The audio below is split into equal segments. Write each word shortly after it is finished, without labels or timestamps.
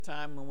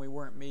time when we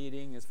weren't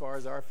meeting as far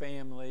as our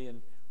family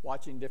and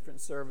watching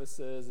different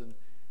services, and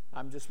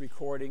I'm just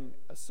recording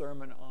a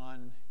sermon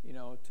on,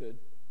 to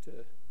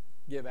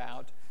give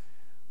out.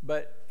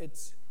 But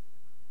it's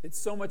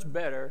so much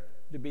better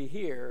to be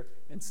here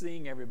and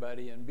seeing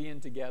everybody and being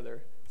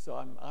together. So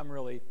I'm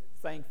really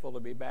thankful to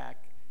be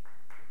back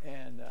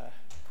and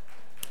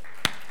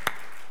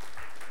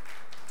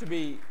to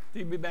be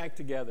back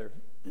together.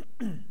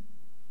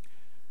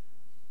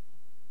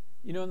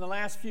 In the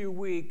last few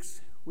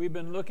weeks, we've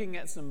been looking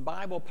at some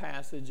Bible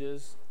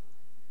passages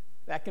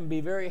that can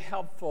be very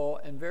helpful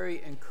and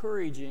very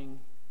encouraging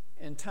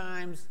in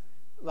times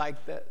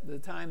like the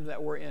times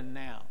that we're in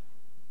now.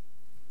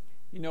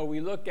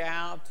 We look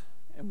out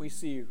and we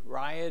see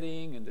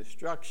rioting and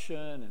destruction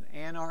and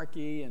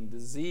anarchy and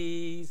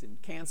disease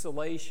and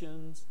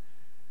cancellations,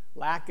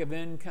 lack of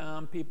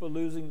income, people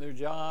losing their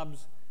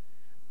jobs,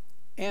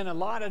 and a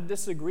lot of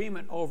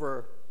disagreement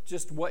over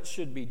just what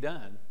should be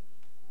done.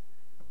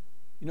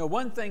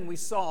 One thing we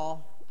saw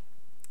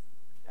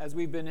as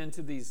we've been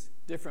into these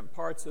different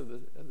parts of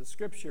the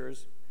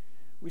scriptures,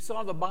 we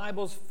saw the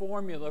Bible's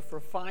formula for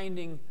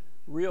finding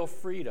real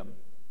freedom.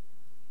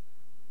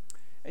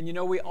 And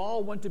we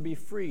all want to be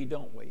free,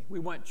 don't we? We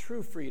want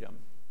true freedom.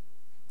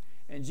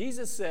 And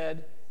Jesus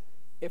said,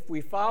 if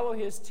we follow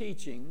his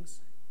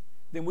teachings,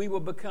 then we will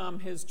become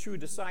his true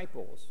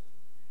disciples.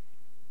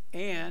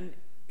 And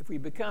if we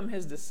become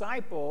his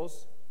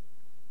disciples,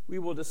 we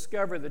will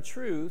discover the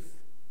truth,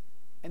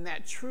 and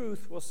that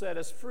truth will set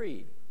us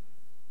free.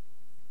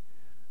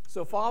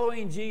 So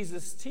following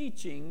Jesus'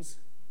 teachings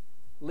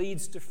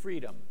leads to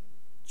freedom,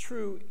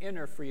 true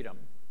inner freedom.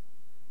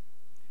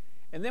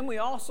 And then we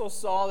also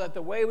saw that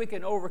the way we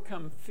can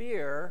overcome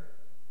fear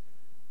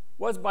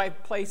was by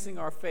placing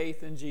our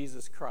faith in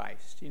Jesus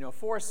Christ,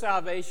 for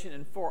salvation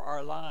and for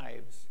our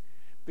lives.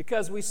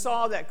 Because we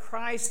saw that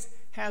Christ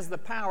has the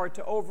power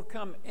to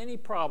overcome any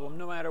problem,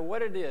 no matter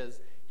what it is.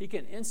 He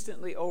can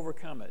instantly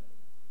overcome it.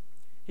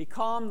 He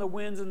calmed the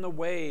winds and the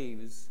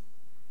waves.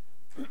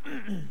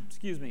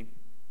 Excuse me.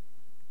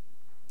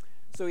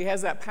 So he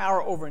has that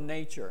power over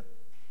nature.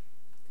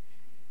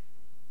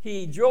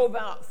 He drove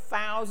out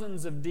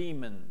thousands of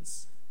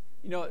demons.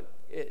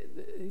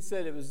 He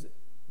said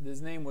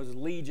his name was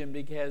Legion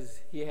because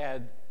he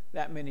had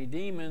that many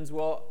demons.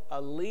 Well,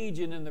 a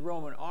legion in the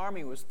Roman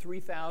army was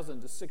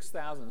 3,000 to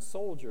 6,000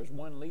 soldiers,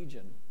 one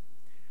legion.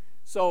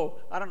 So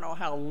I don't know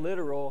how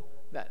literal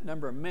that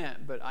number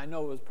meant, but I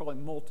know it was probably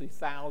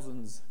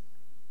multi-thousands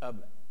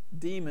of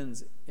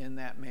demons in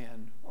that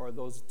man or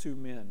those two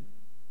men.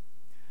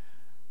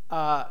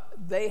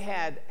 They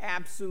had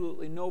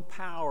absolutely no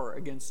power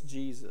against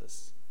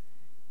Jesus.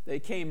 They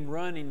came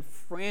running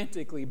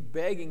frantically,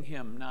 begging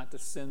him not to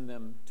send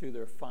them to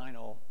their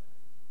final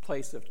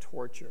place of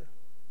torture.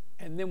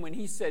 And then when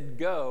he said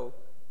go,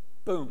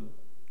 boom,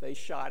 they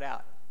shot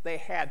out. They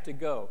had to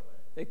go.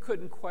 They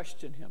couldn't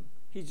question him.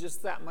 He's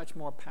just that much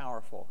more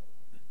powerful.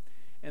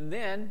 And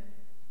then,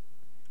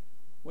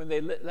 when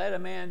they let a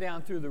man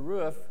down through the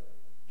roof,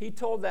 he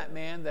told that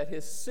man that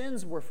his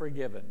sins were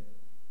forgiven.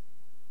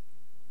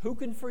 Who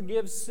can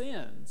forgive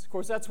sins? Of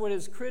course, that's what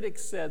his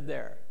critics said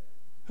there.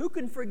 Who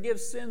can forgive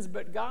sins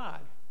but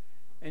God?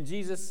 And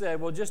Jesus said,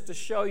 well, just to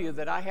show you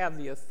that I have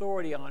the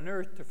authority on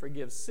earth to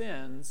forgive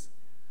sins,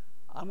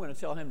 I'm going to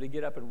tell him to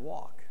get up and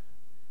walk,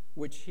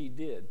 which he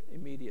did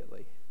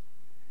immediately.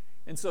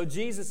 And so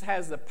Jesus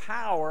has the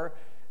power.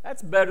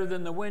 That's better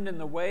than the wind and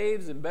the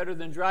waves and better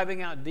than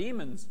driving out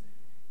demons.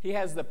 He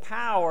has the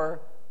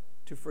power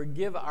to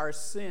forgive our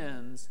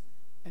sins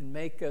and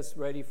make us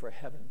ready for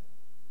heaven.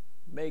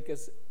 Make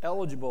us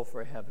eligible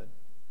for heaven.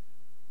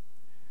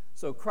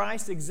 So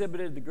Christ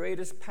exhibited the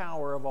greatest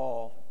power of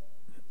all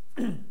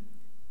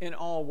in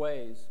all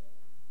ways.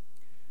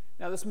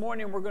 Now this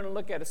morning we're going to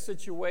look at a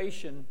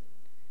situation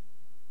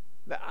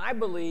that I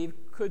believe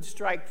could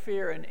strike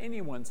fear in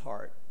anyone's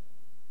heart.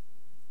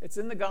 It's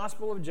in the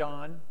Gospel of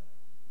John,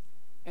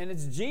 and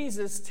it's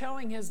Jesus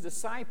telling his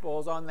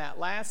disciples on that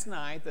last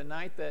night, the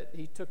night that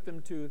he took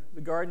them to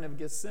the Garden of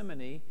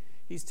Gethsemane,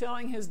 he's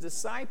telling his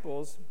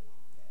disciples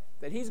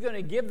that he's going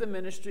to give the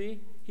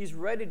ministry, he's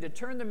ready to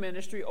turn the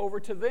ministry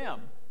over to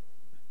them.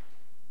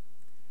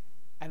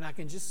 And I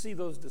can just see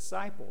those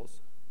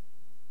disciples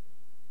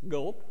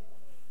gulp.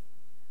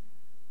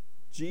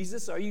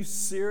 Jesus, are you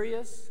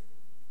serious?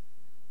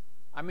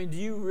 I mean, do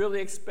you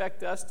really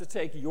expect us to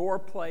take your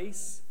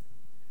place?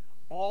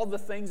 All the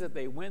things that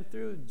they went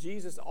through,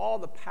 Jesus, all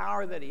the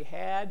power that he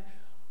had,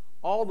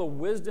 all the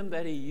wisdom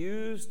that he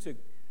used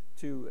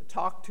to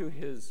talk to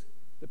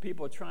the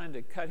people trying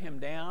to cut him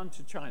down,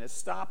 to trying to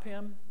stop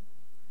him.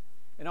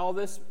 And all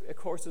this, of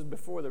course, is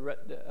before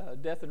the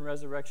death and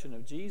resurrection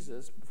of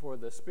Jesus, before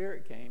the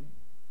Spirit came.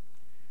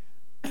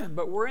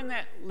 But we're in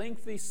that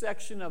lengthy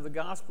section of the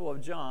Gospel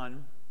of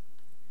John,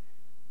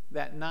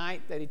 that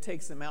night that he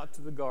takes them out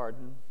to the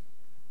garden,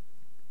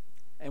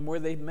 and where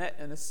they met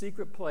in a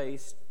secret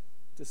place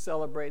to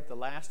celebrate the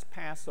last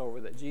Passover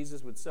that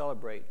Jesus would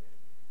celebrate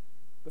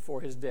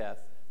before his death.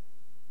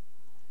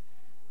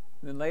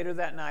 And then later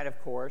that night, of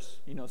course,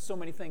 so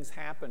many things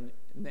happened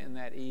in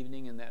that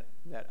evening in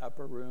that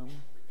upper room.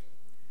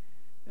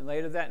 And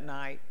later that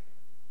night,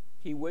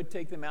 he would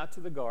take them out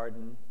to the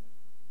garden.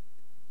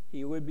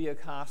 He would be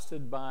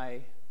accosted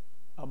by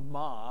a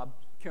mob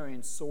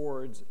carrying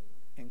swords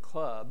and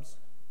clubs.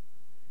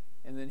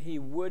 And then he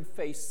would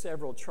face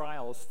several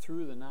trials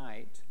through the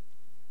night.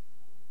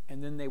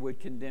 And then they would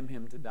condemn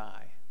him to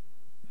die.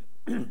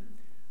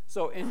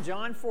 So in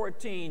John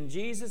 14,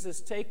 Jesus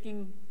is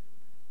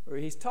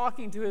he's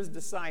talking to his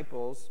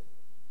disciples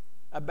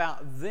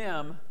about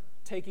them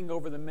taking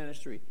over the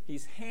ministry.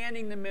 He's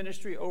handing the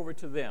ministry over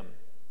to them.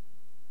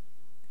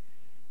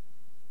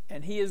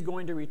 And he is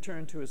going to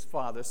return to his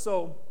Father.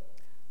 So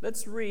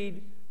let's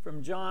read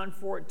from John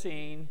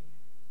 14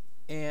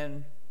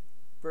 in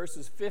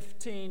verses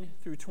 15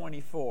 through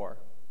 24.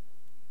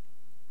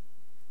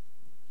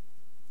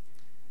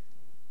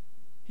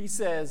 He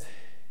says,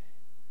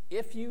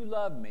 "If you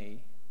love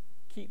me,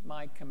 keep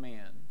my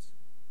commands.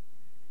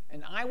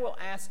 And I will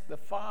ask the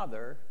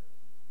Father,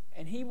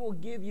 and he will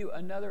give you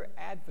another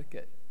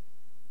advocate."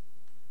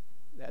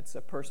 That's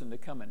a person to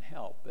come and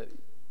help.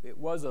 It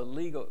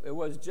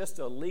was just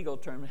a legal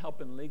term,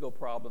 help in legal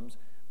problems,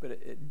 but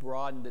it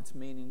broadened its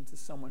meaning to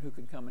someone who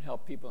could come and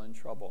help people in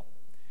trouble.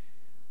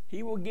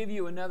 He will give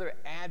you another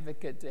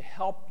advocate to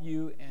help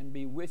you and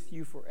be with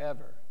you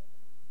forever,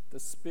 the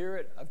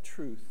Spirit of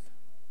truth.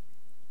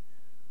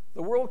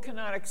 The world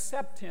cannot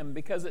accept him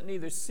because it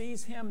neither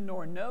sees him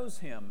nor knows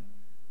him.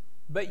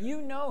 But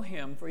you know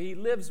him, for he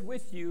lives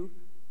with you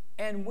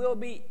and will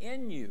be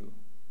in you.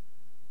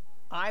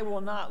 I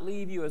will not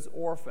leave you as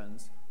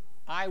orphans.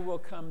 I will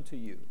come to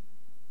you.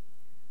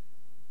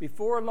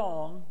 Before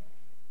long,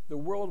 the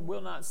world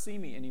will not see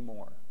me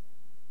anymore,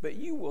 but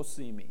you will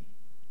see me.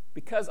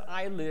 Because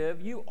I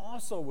live, you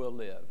also will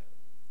live.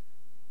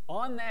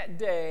 On that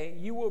day,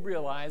 you will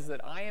realize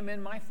that I am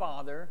in my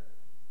Father,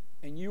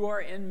 and you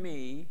are in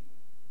me,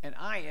 and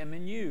I am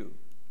in you.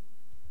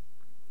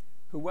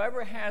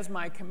 Whoever has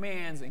my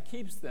commands and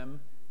keeps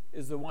them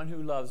is the one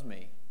who loves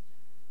me.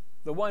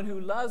 The one who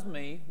loves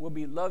me will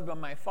be loved by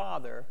my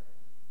Father,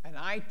 and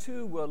I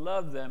too will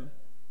love them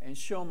and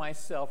show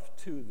myself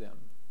to them.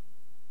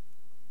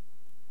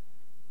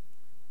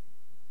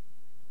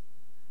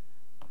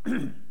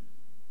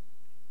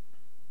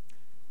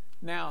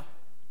 Now,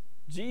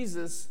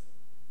 Jesus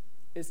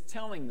is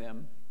telling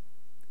them,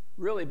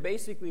 really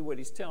basically what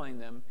he's telling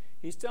them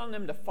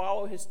to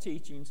follow his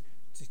teachings,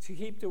 to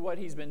keep to what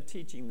he's been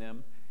teaching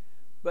them.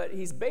 But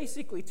he's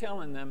basically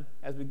telling them,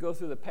 as we go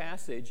through the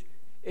passage,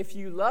 if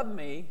you love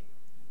me,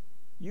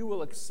 you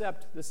will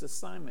accept this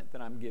assignment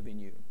that I'm giving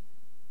you.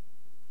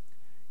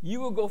 You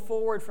will go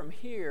forward from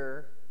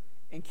here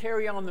and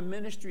carry on the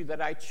ministry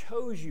that I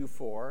chose you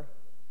for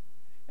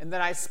and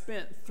that I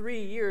spent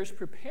 3 years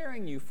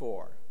preparing you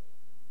for.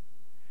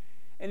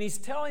 And he's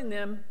telling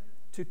them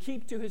to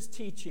keep to his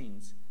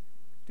teachings,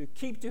 to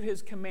keep to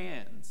his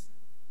commands.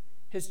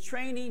 His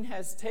training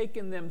has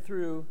taken them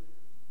through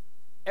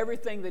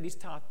everything that he's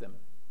taught them.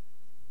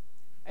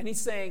 And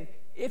he's saying,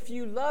 if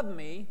you love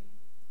me,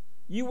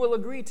 you will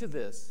agree to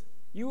this.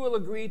 You will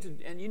agree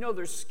to, and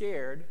they're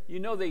scared.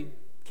 They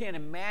can't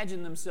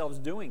imagine themselves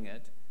doing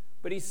it.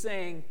 But he's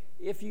saying,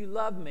 if you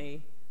love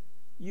me,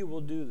 you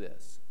will do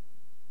this.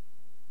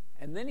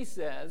 And then he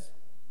says,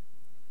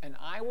 and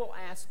I will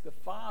ask the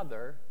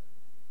Father,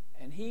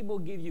 and he will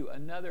give you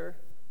another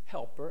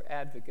helper,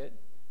 advocate,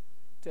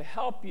 to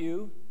help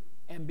you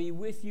and be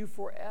with you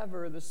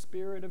forever, the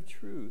Spirit of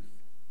truth.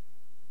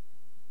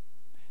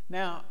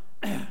 Now,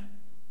 then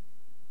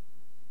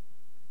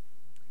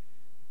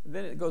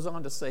it goes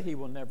on to say he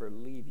will never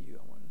leave you.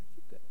 I want to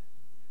keep that.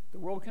 The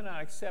world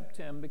cannot accept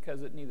him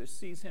because it neither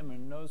sees him or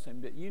knows him,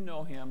 but you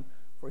know him,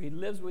 for he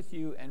lives with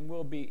you and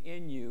will be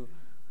in you.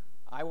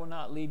 I will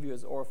not leave you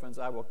as orphans.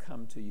 I will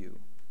come to you.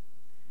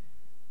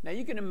 Now,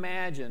 you can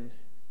imagine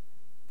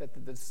that the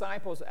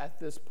disciples at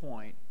this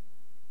point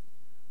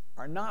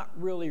are not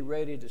really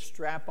ready to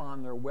strap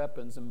on their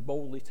weapons and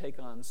boldly take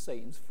on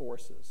Satan's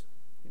forces.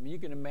 I mean, you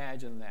can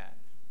imagine that.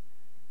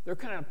 They're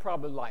kind of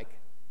probably like,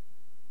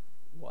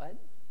 what?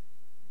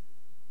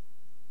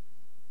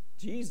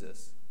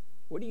 Jesus,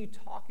 what are you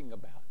talking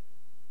about?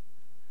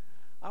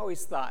 I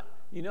always thought,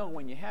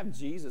 when you have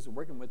Jesus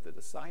working with the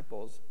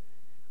disciples,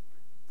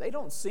 they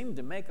don't seem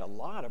to make a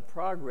lot of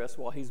progress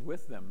while he's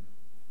with them.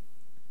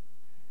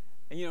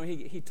 And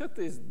he took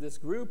this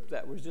group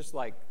that was just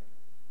like,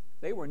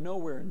 they were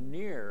nowhere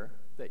near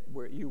that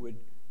where you would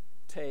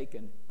take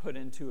and put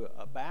into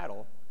a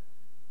battle.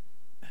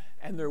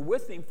 And they're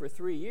with him for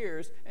 3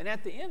 years, and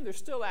at the end they're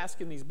still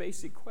asking these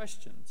basic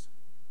questions.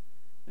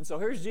 And so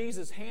here's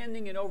Jesus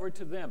handing it over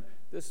to them,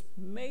 this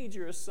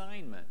major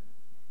assignment.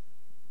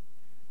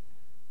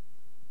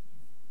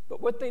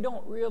 But what they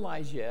don't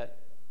realize yet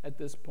at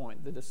this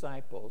point, the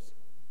disciples,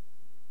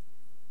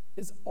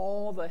 is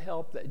all the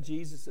help that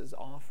Jesus is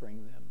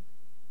offering them.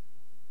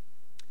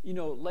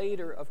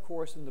 Later, of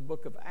course, in the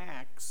book of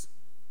Acts,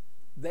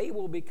 they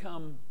will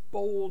become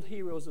bold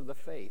heroes of the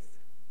faith.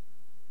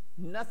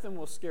 Nothing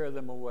will scare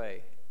them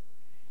away.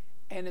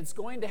 And it's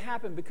going to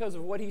happen because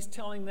of what he's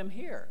telling them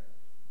here.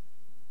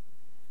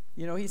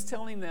 You know, he's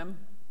telling them,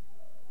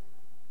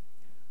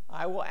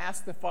 I will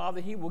ask the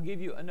Father, he will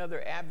give you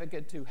another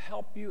advocate to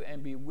help you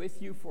and be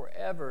with you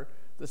forever,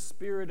 the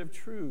Spirit of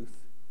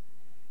truth.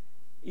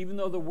 Even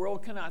though the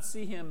world cannot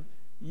see him,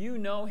 you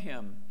know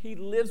him. He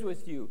lives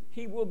with you.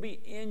 He will be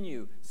in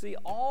you. See,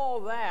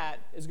 all that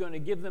is going to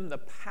give them the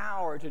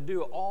power to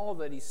do all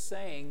that he's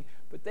saying,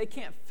 but they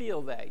can't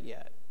feel that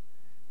yet.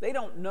 They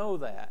don't know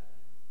that.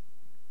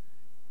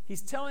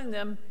 He's telling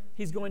them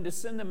he's going to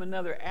send them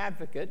another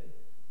advocate.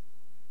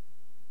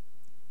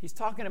 He's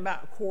talking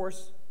about, of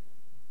course,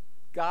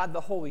 God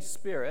the Holy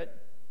Spirit,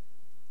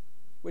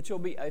 which will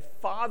be a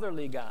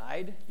fatherly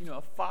guide. You know,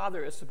 a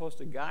father is supposed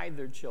to guide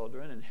their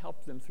children and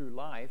help them through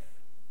life.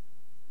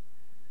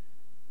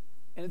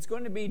 And it's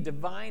going to be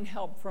divine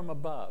help from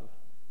above.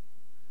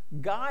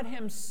 God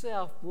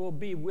himself will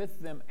be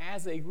with them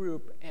as a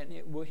group, and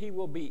he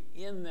will be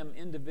in them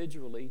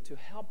individually to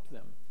help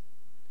them.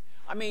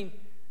 I mean,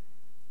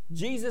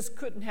 Jesus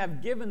couldn't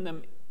have given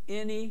them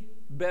any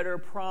better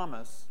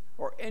promise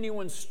or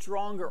anyone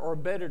stronger or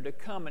better to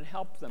come and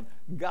help them.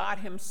 God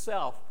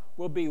himself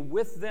will be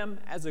with them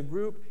as a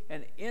group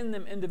and in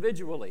them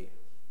individually.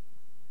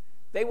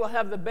 They will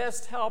have the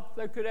best help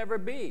there could ever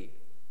be.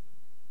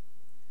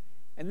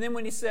 And then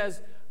when he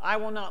says, I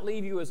will not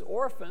leave you as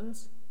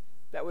orphans,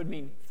 that would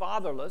mean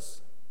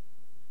fatherless.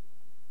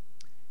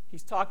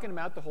 He's talking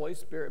about the Holy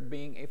Spirit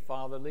being a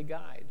fatherly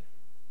guide.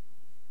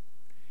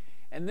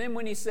 And then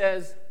when he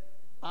says,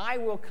 I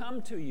will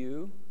come to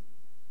you,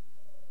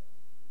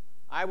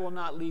 I will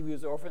not leave you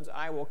as orphans,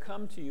 I will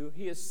come to you,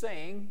 he is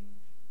saying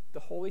the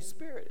Holy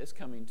Spirit is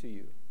coming to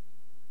you.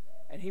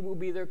 And he will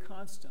be there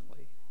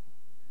constantly.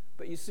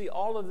 But you see,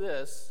 all of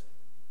this,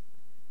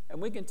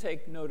 and we can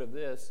take note of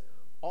this,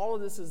 all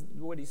of this is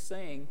what he's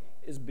saying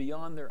is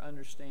beyond their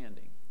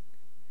understanding.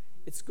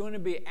 It's going to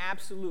be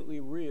absolutely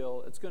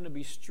real. It's going to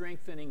be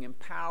strengthening,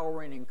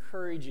 empowering,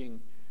 encouraging,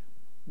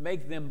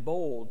 make them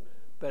bold.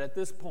 But at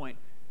this point,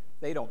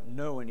 they don't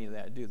know any of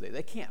that, do they?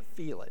 They can't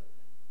feel it.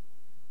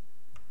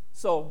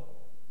 So,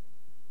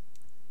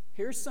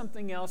 here's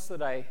something else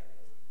that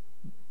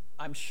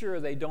I'm sure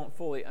they don't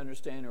fully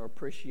understand or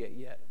appreciate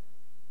yet.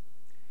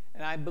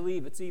 And I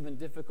believe it's even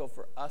difficult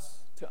for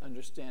us to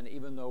understand,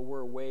 even though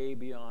we're way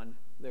beyond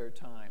their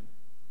time.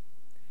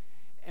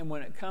 And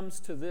when it comes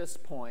to this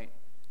point,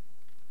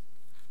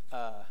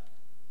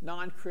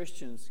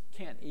 non-Christians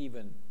can't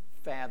even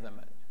fathom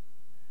it.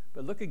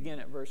 But look again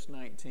at verse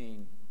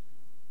 19.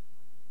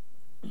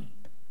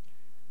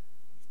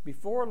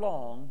 Before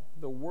long,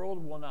 the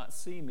world will not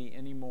see me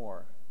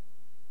anymore,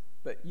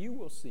 but you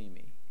will see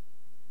me.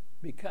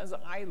 Because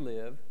I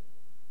live,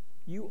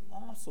 you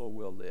also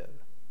will live.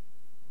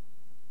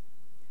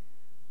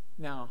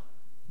 Now,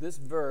 this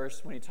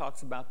verse, when he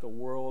talks about the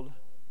world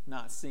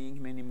not seeing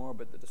him anymore,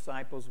 but the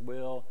disciples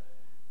will,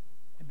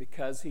 and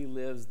because he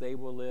lives, they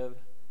will live,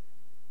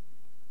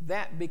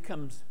 that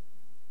becomes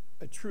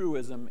a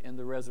truism in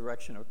the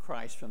resurrection of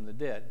Christ from the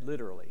dead,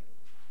 literally.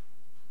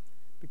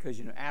 Because,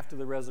 you know, after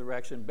the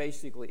resurrection,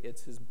 basically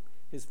it's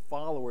his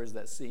followers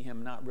that see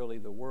him, not really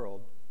the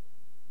world.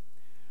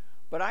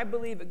 But I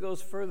believe it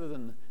goes further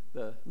than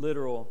the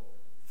literal,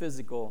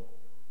 physical,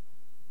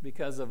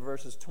 because of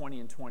verses 20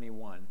 and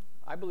 21.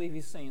 I believe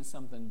he's saying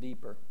something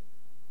deeper.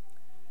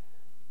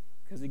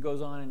 Because he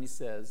goes on and he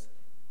says,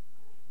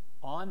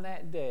 on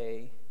that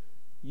day,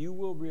 you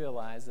will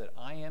realize that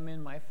I am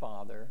in my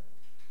Father,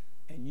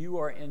 and you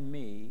are in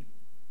me,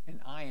 and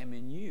I am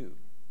in you.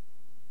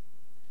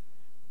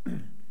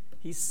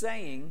 He's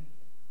saying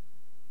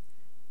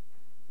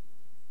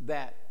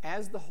that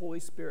as the Holy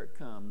Spirit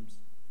comes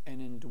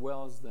and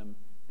indwells them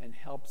and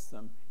helps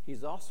them,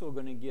 he's also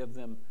going to give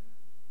them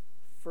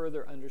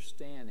further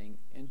understanding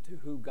into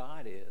who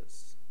God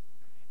is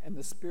and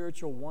the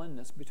spiritual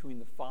oneness between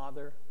the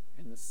Father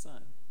and the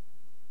Son.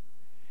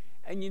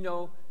 And you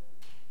know,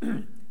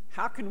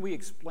 how can we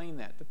explain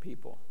that to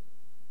people?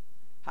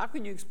 How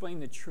can you explain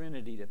the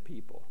Trinity to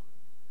people?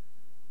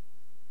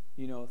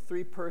 You know,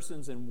 3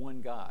 persons and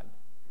 1 God.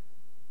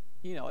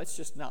 You know, it's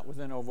just not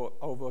within our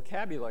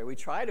vocabulary. We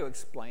try to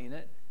explain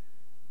it,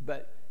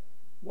 but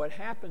what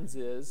happens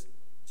is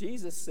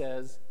Jesus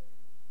says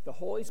the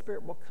Holy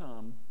Spirit will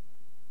come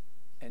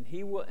and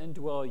he will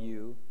indwell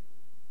you,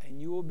 and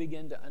you will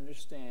begin to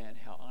understand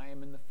how I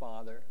am in the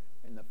Father,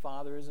 and the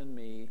Father is in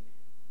me,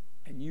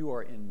 and you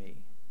are in me.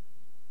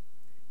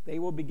 They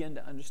will begin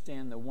to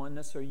understand the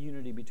oneness or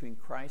unity between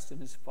Christ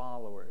and his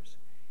followers,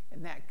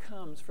 and that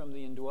comes from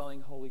the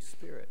indwelling Holy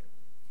Spirit.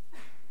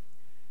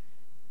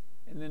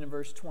 And then in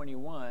verse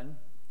 21,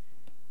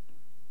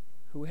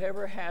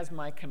 whoever has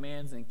my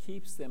commands and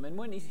keeps them, and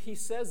when he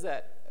says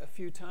that a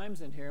few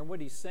times in here, and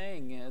what he's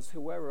saying is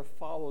whoever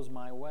follows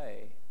my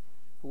way,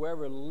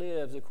 whoever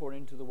lives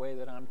according to the way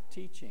that I'm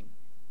teaching.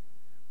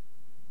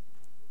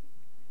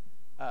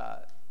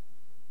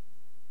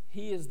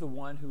 He is the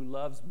one who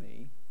loves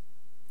me.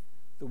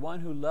 The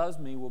one who loves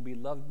me will be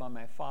loved by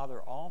my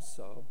Father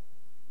also,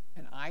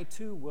 and I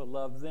too will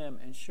love them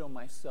and show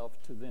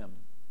myself to them.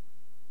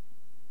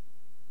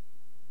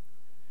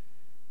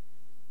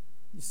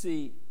 You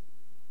see,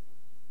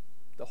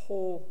 the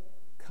whole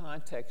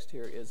context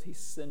here is he's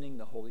sending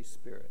the Holy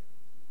Spirit.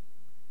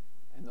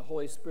 And the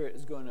Holy Spirit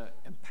is going to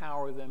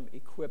empower them,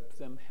 equip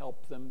them,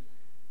 help them,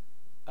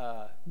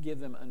 give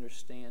them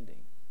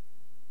understanding.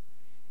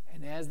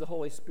 And as the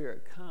Holy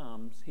Spirit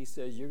comes, he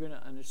says, you're going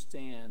to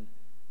understand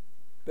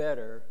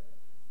better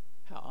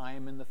how I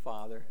am in the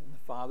Father, and the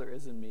Father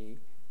is in me,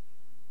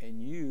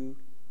 and you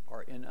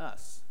are in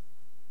us.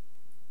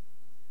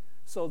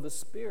 So the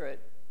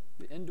Spirit,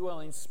 the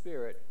indwelling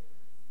Spirit,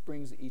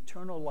 brings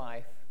eternal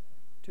life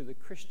to the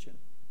Christian,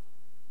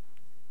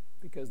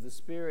 because the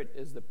Spirit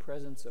is the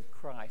presence of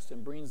Christ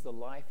and brings the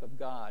life of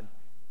God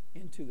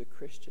into the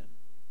Christian.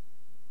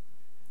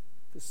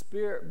 The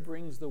Spirit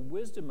brings the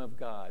wisdom of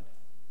God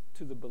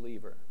to the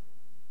believer.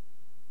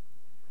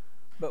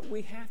 But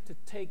we have to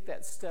take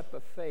that step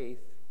of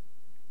faith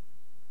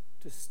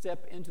to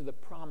step into the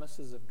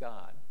promises of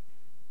God.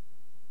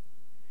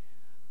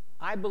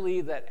 I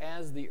believe that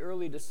as the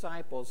early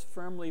disciples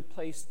firmly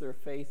placed their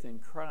faith in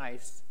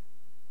Christ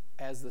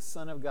as the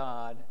Son of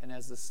God and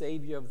as the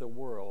Savior of the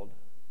world,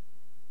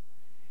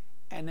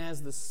 and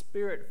as the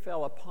Spirit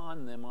fell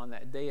upon them on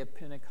that day of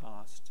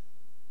Pentecost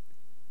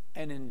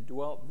and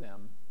indwelt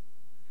them,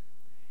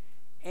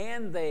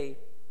 and they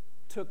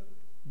took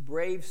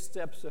brave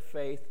steps of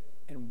faith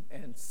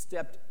and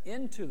stepped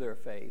into their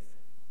faith,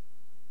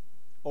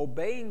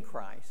 obeying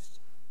Christ,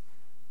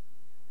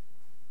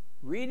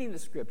 reading the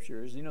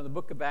Scriptures. You know, the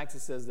book of Acts, it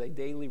says they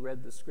daily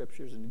read the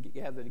Scriptures and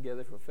gathered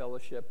together for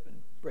fellowship and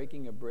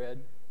breaking of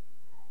bread.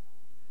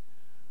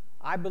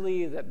 I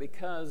believe that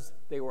because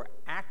they were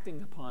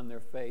acting upon their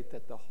faith,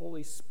 that the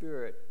Holy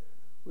Spirit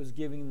was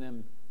giving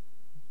them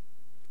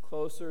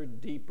closer,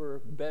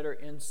 deeper, better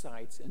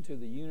insights into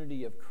the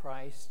unity of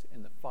Christ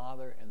and the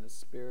Father and the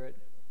Spirit,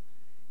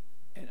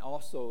 and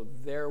also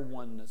their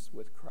oneness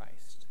with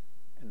Christ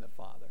and the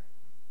Father.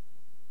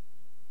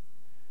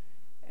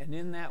 And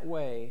in that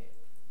way,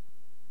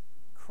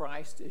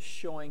 Christ is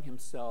showing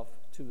himself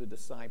to the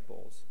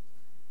disciples.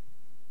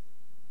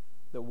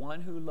 The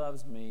one who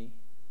loves me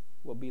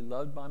will be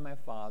loved by my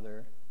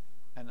Father,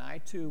 and I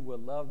too will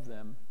love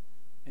them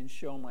and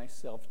show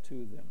myself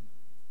to them.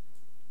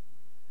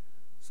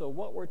 So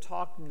what we're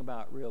talking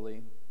about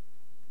really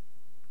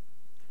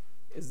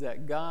is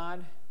that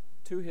God,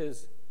 to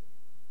his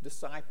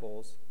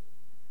disciples,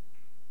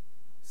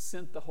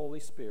 sent the Holy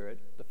Spirit.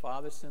 The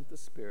Father sent the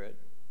Spirit.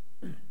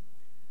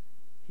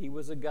 He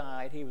was a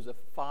guide. He was a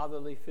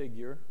fatherly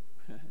figure,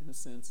 in a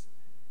sense,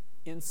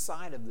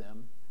 inside of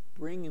them,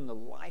 bringing the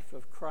life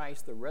of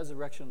Christ, the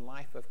resurrection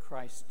life of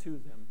Christ to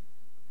them.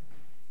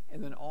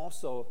 And then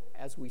also,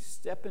 as we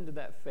step into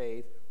that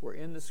faith, we're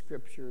in the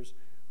Scriptures,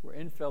 we're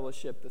in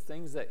fellowship, the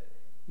things that,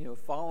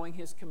 following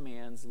his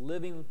commands,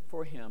 living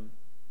for him,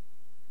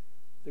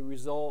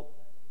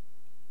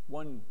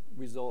 one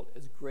result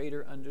is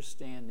greater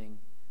understanding,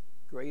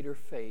 greater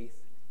faith,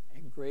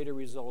 and greater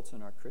results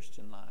in our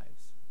Christian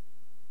lives.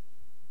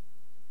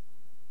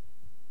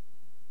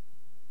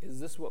 Is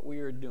this what we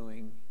are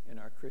doing in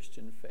our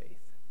Christian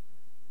faith?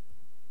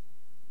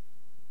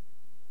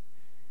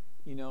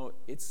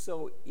 It's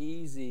so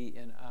easy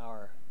in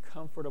our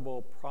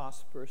comfortable,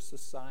 prosperous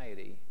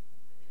society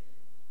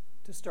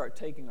to start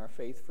taking our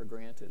faith for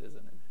granted, isn't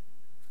it?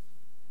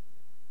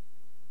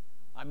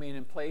 I mean,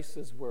 in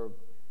places where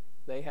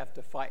they have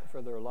to fight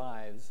for their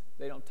lives,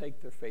 they don't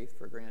take their faith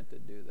for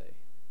granted, do they?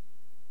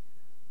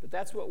 But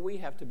that's what we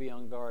have to be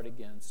on guard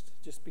against,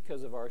 just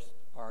because of our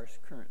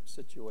current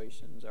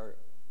situations, our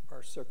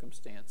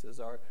circumstances,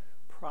 our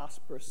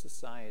prosperous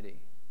society.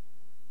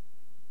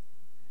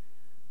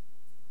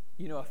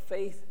 A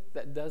faith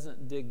that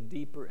doesn't dig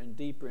deeper and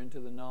deeper into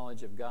the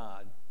knowledge of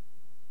God,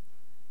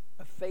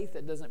 a faith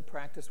that doesn't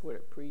practice what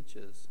it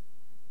preaches,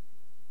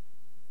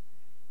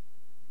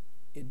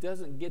 it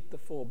doesn't get the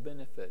full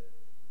benefit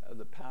of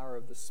the power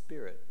of the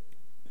Spirit.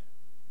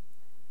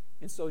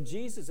 And so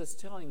Jesus is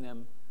telling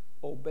them,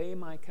 obey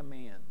my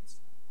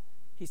commands.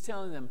 He's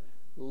telling them,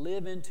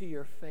 live into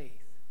your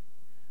faith.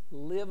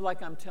 Live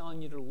like I'm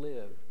telling you to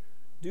live.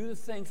 Do the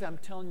things I'm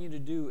telling you to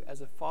do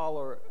as a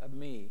follower of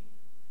me.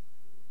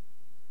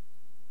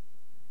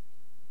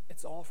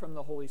 It's all from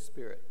the Holy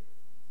Spirit.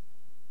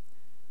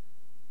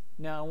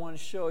 Now I want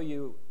to show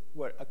you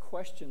a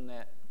question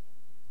that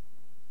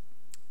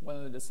one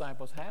of the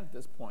disciples had at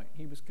this point.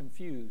 He was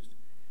confused.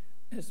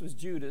 This was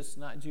Judas,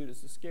 not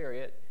Judas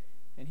Iscariot.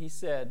 And he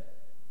said,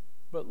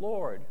 but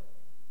Lord,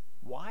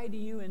 why do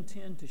you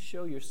intend to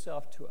show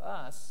yourself to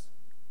us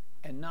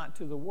and not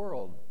to the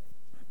world?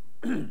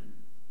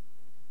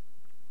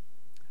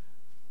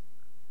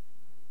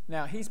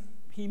 Now,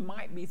 he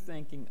might be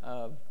thinking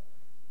of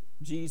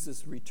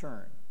Jesus'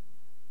 return.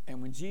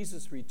 And when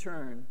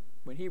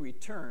he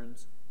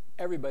returns,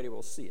 everybody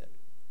will see it.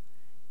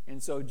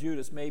 And so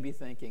Judas may be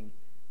thinking,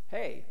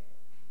 hey,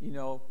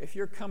 if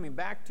you're coming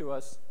back to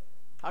us,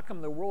 how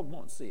come the world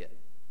won't see it?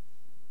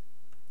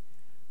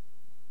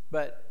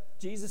 But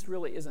Jesus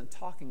really isn't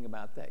talking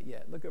about that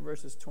yet. Look at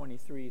verses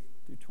 23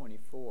 through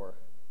 24.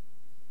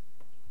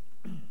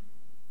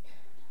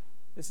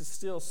 This is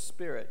still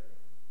Spirit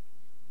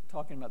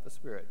talking about the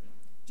Spirit.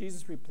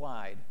 Jesus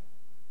replied,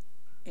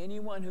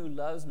 "Anyone who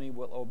loves me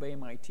will obey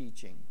my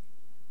teaching.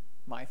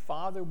 My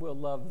Father will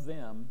love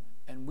them,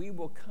 and we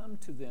will come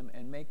to them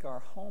and make our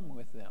home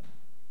with them."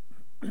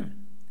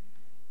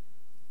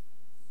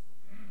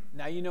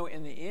 Now,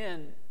 in the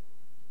end,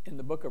 in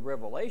the book of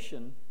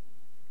Revelation,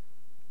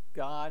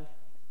 God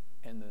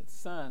and the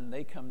Son,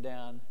 they come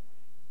down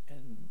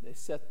and they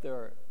set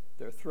their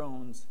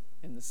thrones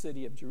in the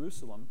city of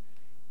Jerusalem.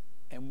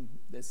 And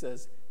it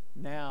says,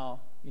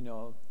 now,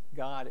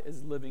 God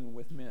is living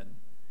with men.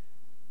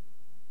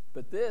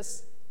 But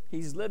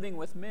he's living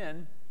with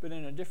men, but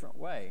in a different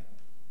way.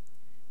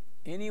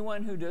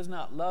 "Anyone who does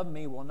not love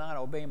me will not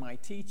obey my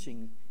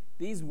teaching.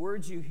 These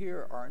words you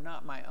hear are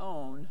not my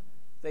own.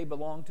 They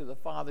belong to the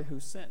Father who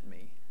sent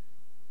me.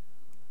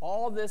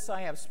 All this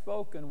I have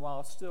spoken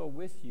while still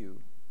with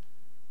you.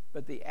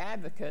 But the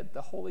Advocate,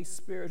 the Holy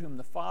Spirit, whom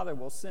the Father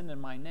will send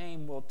in my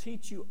name, will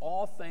teach you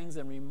all things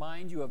and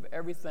remind you of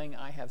everything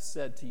I have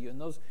said to you."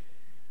 And those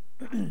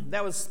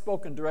that was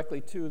spoken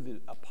directly to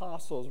the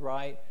apostles,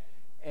 right?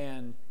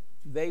 And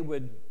they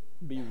would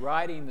be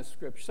writing the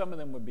Scripture. Some of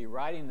them would be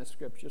writing the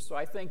Scripture. So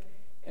I think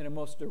in a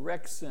most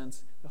direct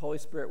sense, the Holy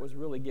Spirit was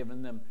really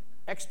giving them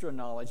extra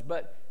knowledge.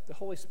 But the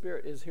Holy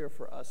Spirit is here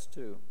for us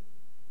too.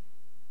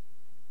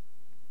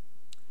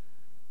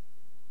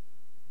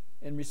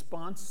 In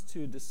response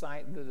to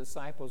the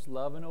disciples'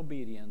 love and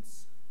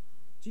obedience,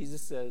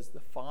 Jesus says the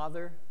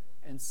Father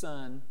and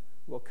Son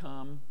will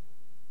come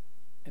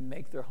and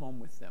make their home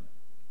with them.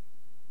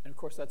 And of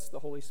course, that's the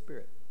Holy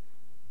Spirit.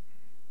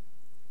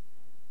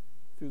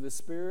 Through the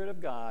Spirit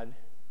of God,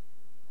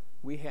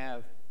 we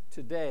have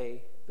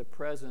today the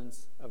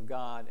presence of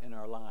God in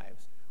our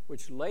lives,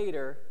 which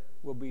later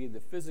will be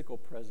the physical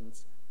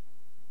presence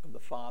of the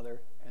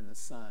Father and the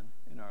Son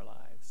in our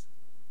lives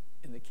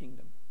in the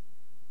kingdom.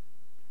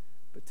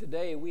 But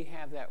today we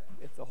have that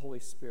with the Holy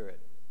Spirit.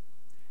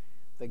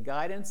 The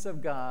guidance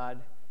of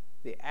God,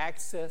 the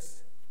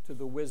access to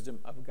the wisdom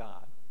of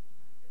God.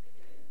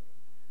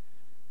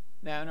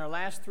 Now, in our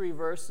last 3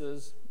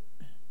 verses,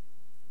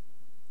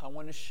 I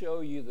want to show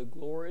you the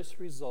glorious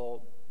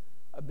result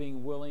of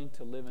being willing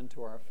to live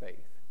into our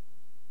faith.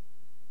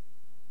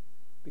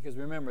 Because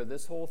remember,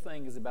 this whole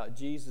thing is about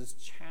Jesus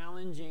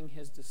challenging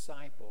his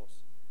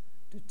disciples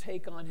to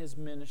take on his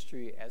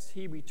ministry as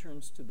he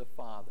returns to the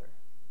Father.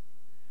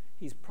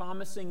 He's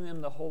promising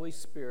them the Holy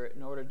Spirit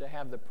in order to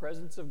have the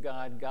presence of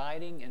God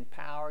guiding,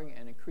 empowering,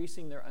 and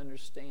increasing their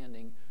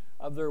understanding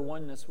of their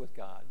oneness with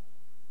God.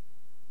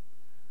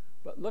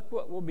 But look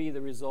what will be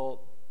the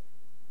result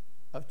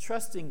of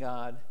trusting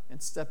God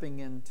and stepping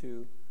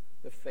into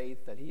the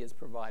faith that he has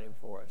provided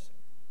for us.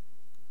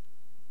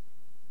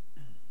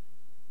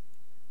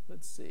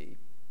 Let's see.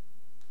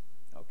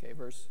 Okay,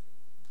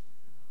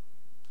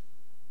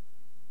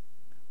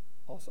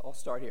 I'll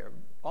start here.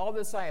 "All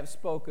this I have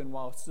spoken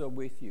while still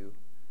with you,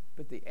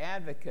 but the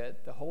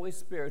Advocate, the Holy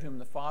Spirit, whom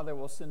the Father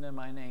will send in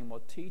my name,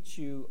 will teach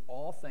you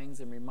all things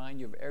and remind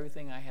you of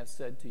everything I have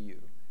said to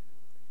you.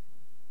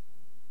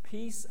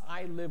 Peace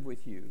I live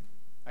with you.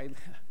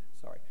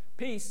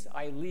 Peace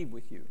I leave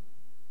with you.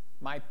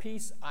 My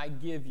peace I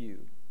give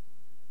you.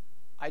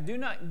 I do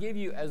not give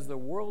you as the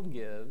world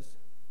gives.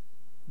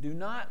 Do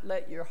not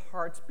let your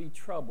hearts be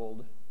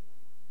troubled,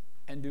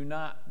 and do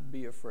not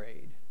be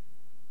afraid."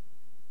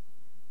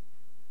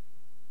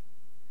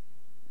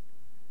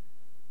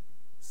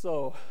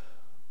 So,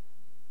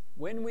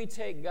 when we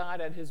take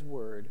God at his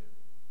word,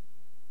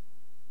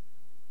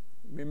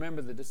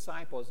 remember the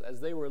disciples, as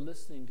they were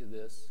listening to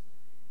this,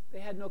 they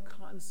had no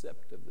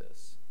concept of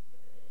this.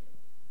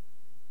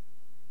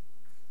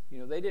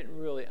 They didn't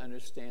really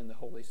understand the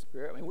Holy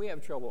Spirit. I mean, we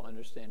have trouble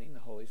understanding the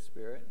Holy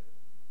Spirit.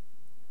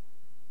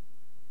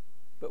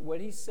 But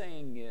what he's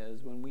saying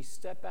is, when we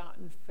step out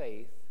in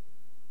faith,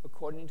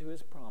 according to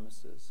his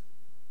promises,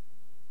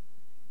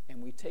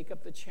 and we take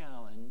up the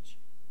challenge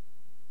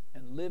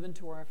and live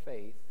into our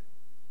faith,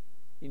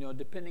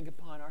 depending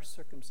upon our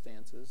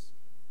circumstances,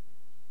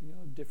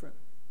 different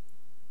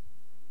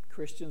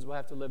Christians will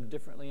have to live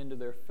differently into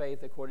their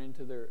faith according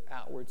to their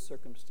outward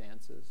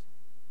circumstances.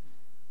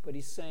 But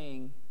he's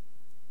saying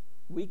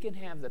we can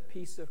have the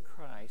peace of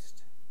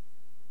Christ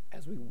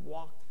as we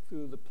walk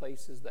through the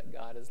places that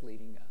God is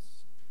leading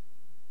us.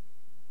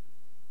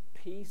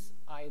 Peace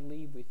I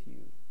leave with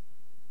you.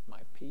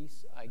 My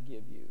peace I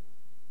give you.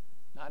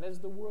 Not as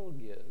the world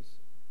gives.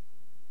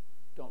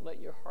 Don't let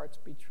your hearts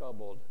be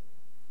troubled,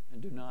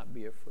 and do not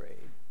be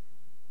afraid.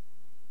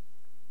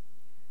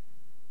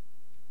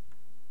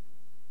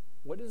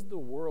 What is the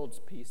world's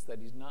peace that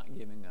he's not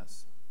giving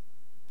us?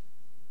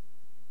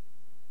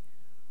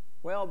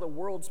 Well, the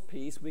world's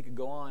peace, we could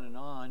go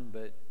on,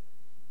 but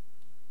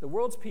the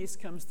world's peace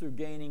comes through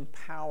gaining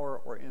power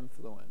or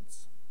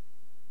influence.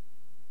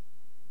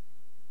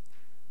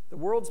 The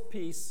world's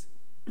peace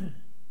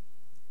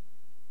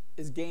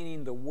is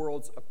gaining the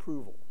world's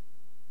approval.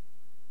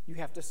 You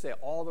have to say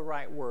all the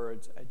right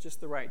words at just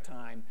the right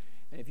time.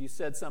 And if you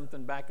said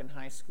something back in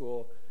high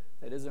school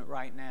that isn't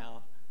right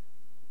now,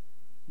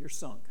 you're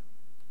sunk.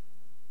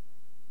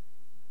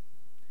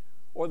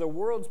 Or the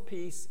world's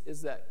peace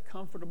is that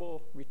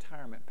comfortable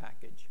retirement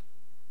package,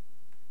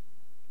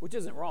 which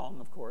isn't wrong,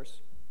 of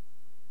course.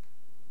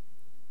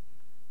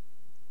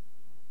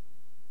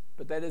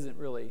 But that isn't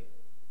really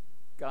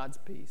God's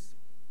peace.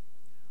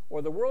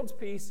 Or the world's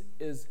peace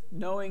is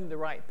knowing the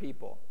right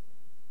people,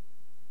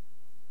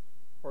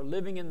 or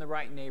living in the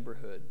right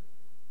neighborhood,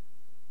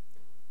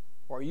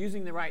 or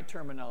using the right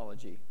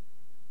terminology.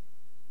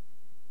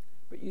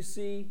 But you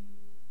see,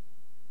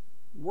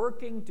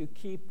 working to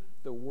keep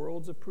the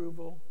world's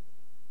approval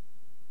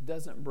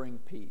doesn't bring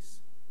peace.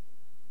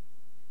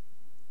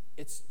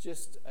 It's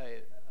just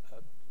a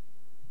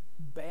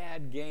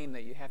bad game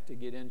that you have to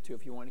get into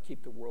if you want to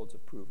keep the world's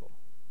approval.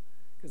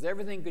 Because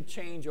everything could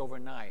change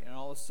overnight, and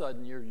all of a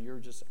sudden you're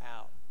just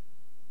out.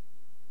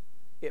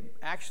 It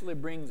actually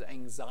brings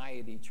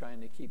anxiety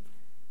trying to keep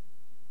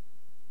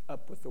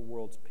up with the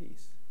world's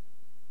peace.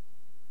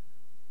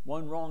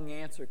 One wrong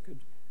answer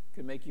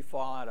could make you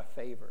fall out of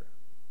favor.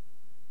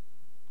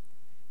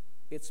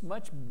 It's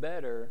much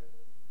better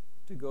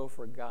to go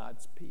for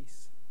God's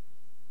peace.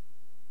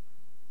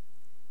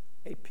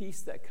 A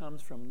peace that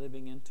comes from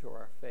living into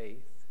our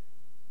faith.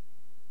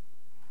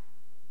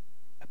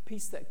 A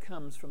peace that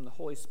comes from the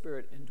Holy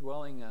Spirit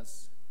indwelling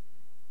us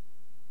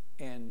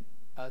and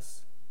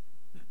us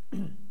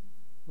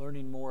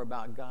learning more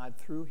about God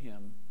through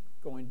Him,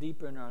 going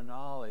deeper in our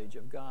knowledge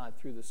of God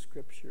through the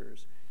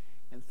Scriptures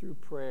and through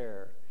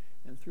prayer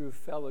and through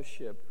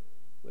fellowship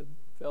with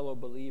fellow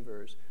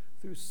believers,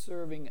 through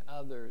serving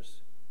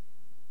others.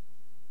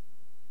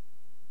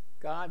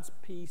 God's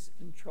peace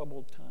in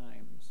troubled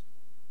times.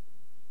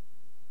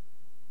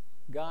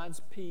 God's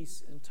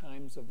peace in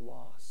times of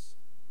loss.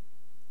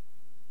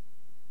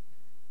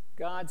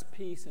 God's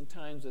peace in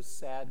times of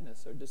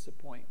sadness or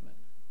disappointment.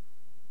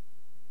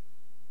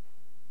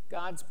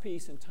 God's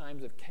peace in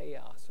times of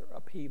chaos or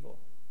upheaval.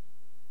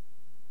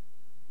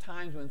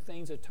 Times when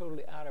things are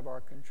totally out of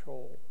our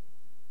control.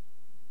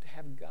 To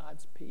have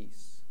God's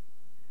peace.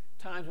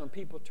 Times when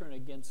people turn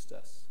against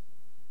us.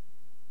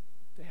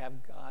 To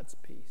have God's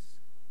peace.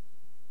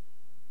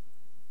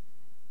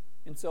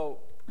 And so,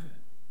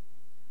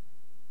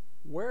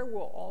 where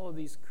will all of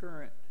these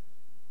current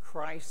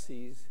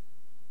crises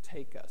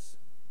take us?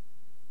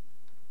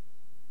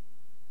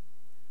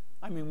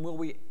 I mean, will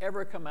we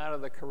ever come out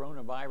of the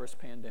coronavirus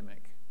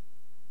pandemic?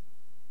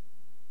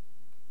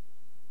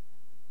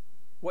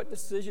 What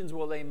decisions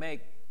will they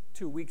make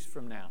 2 weeks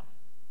from now?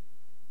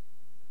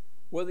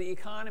 Will the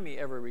economy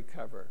ever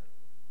recover?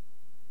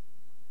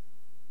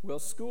 Will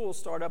schools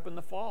start up in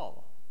the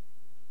fall?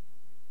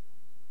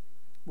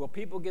 Will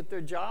people get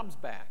their jobs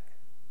back?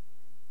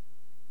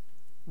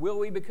 Will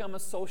we become a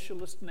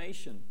socialist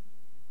nation?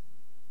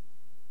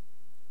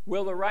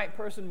 Will the right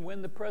person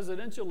win the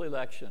presidential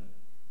election?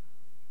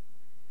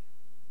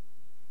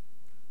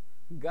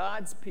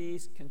 God's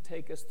peace can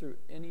take us through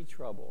any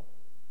trouble.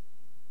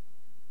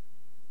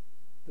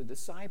 The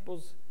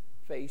disciples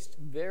faced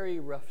very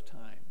rough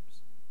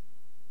times.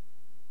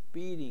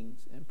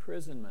 Beatings,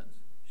 imprisonments,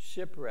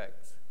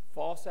 shipwrecks,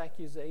 false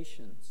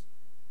accusations,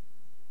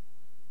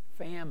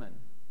 famine.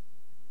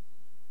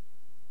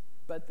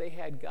 But they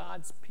had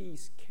God's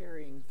peace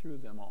carrying through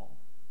them all.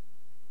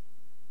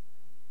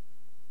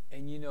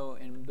 And you know,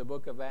 in the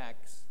book of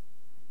Acts,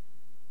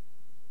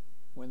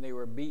 when they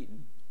were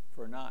beaten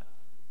for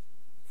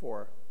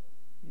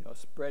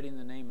spreading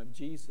the name of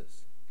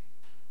Jesus,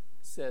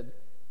 said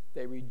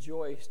they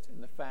rejoiced in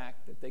the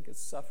fact that they could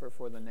suffer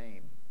for the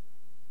name,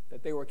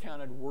 that they were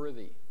counted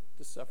worthy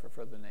to suffer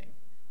for the name.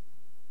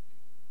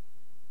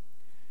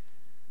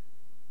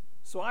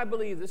 So I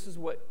believe this is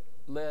what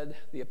led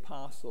the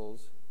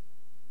apostles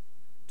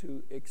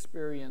to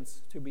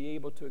be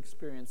able to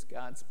experience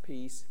God's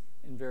peace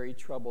in very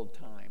troubled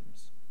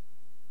times.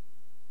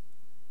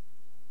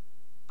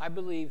 I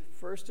believe,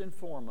 first and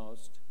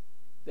foremost,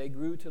 they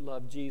grew to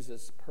love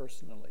Jesus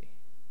personally.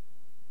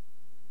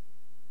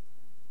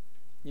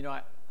 You know,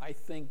 I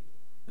think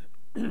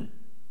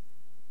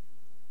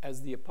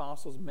as the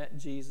apostles met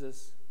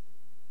Jesus,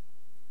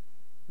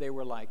 they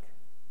were like,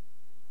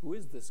 who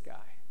is this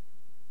guy?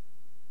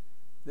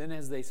 Then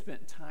as they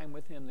spent time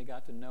with him, they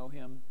got to know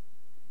him,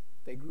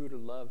 they grew to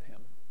love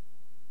him.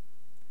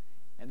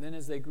 And then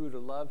as they grew to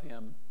love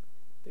him,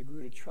 they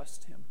grew to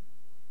trust him.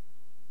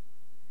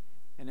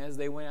 And as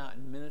they went out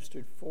and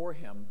ministered for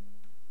him,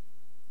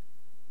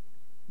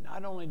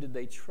 not only did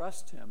they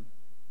trust him,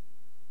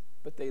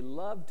 but they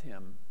loved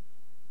him.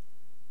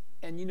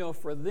 And you know,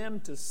 for them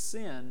to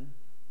sin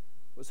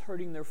was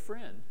hurting their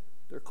friend,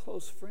 their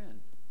close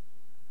friend.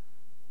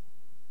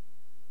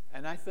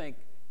 And I think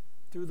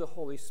through the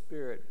Holy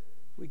Spirit,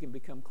 we can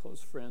become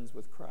close friends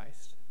with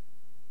Christ.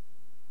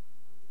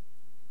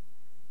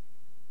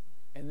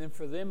 And then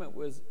for them, it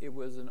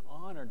was an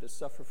honor to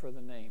suffer for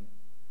the name.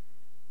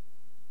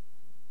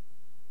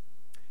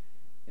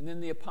 And then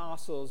the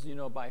apostles, you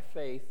know, by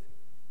faith,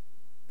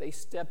 they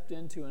stepped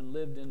into and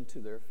lived into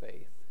their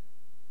faith.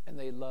 And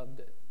they loved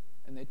it.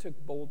 And they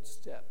took bold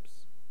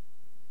steps.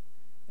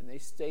 And they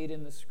stayed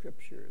in the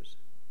Scriptures.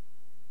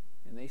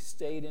 And they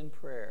stayed in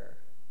prayer.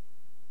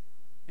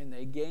 and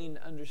they gained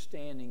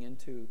understanding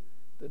into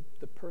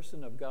the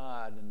person of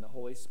God and the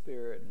Holy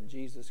Spirit and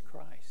Jesus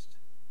Christ.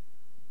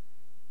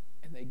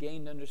 And they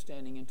gained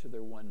understanding into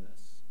their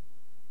oneness.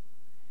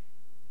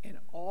 And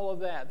all of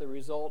that, the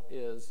result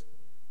is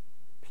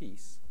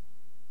peace.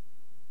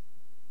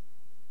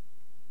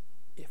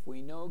 If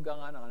we know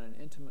God on an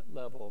intimate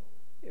level,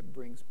 it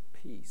brings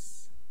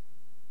peace,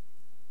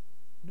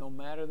 no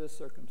matter the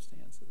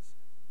circumstances,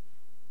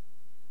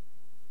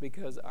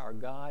 because our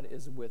God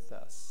is with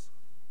us.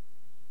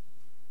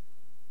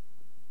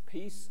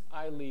 Peace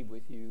I leave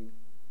with you,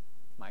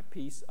 my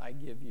peace I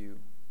give you.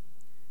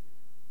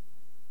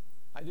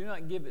 I do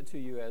not give it to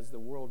you as the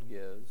world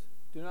gives.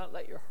 Do not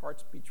let your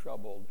hearts be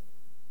troubled,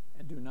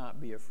 and do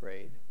not be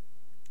afraid.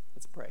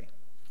 Let's pray.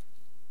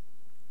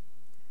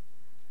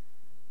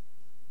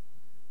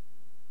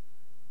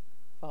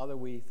 Father,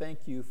 we thank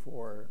you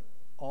for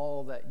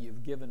all that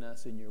you've given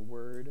us in your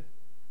word.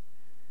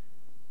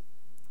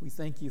 We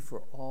thank you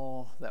for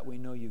all that we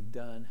know you've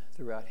done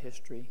throughout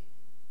history,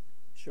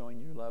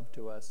 showing your love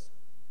to us.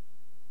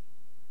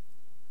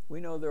 We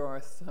know there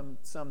are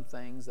some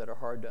things that are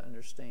hard to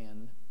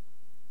understand,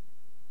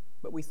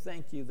 but we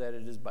thank you that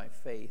it is by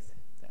faith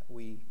that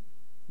we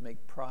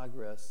make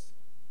progress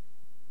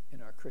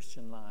in our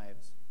Christian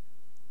lives.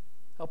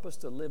 Help us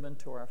to live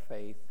into our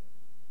faith.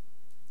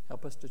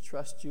 Help us to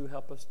trust you.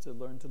 Help us to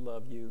learn to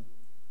love you.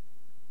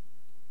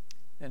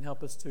 And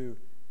help us to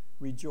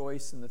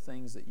rejoice in the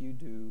things that you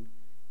do.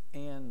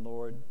 And,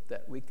 Lord,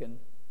 that we can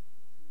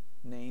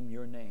name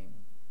your name.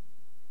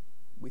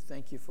 We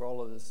thank you for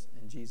all of this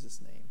in Jesus'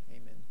 name.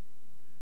 Amen.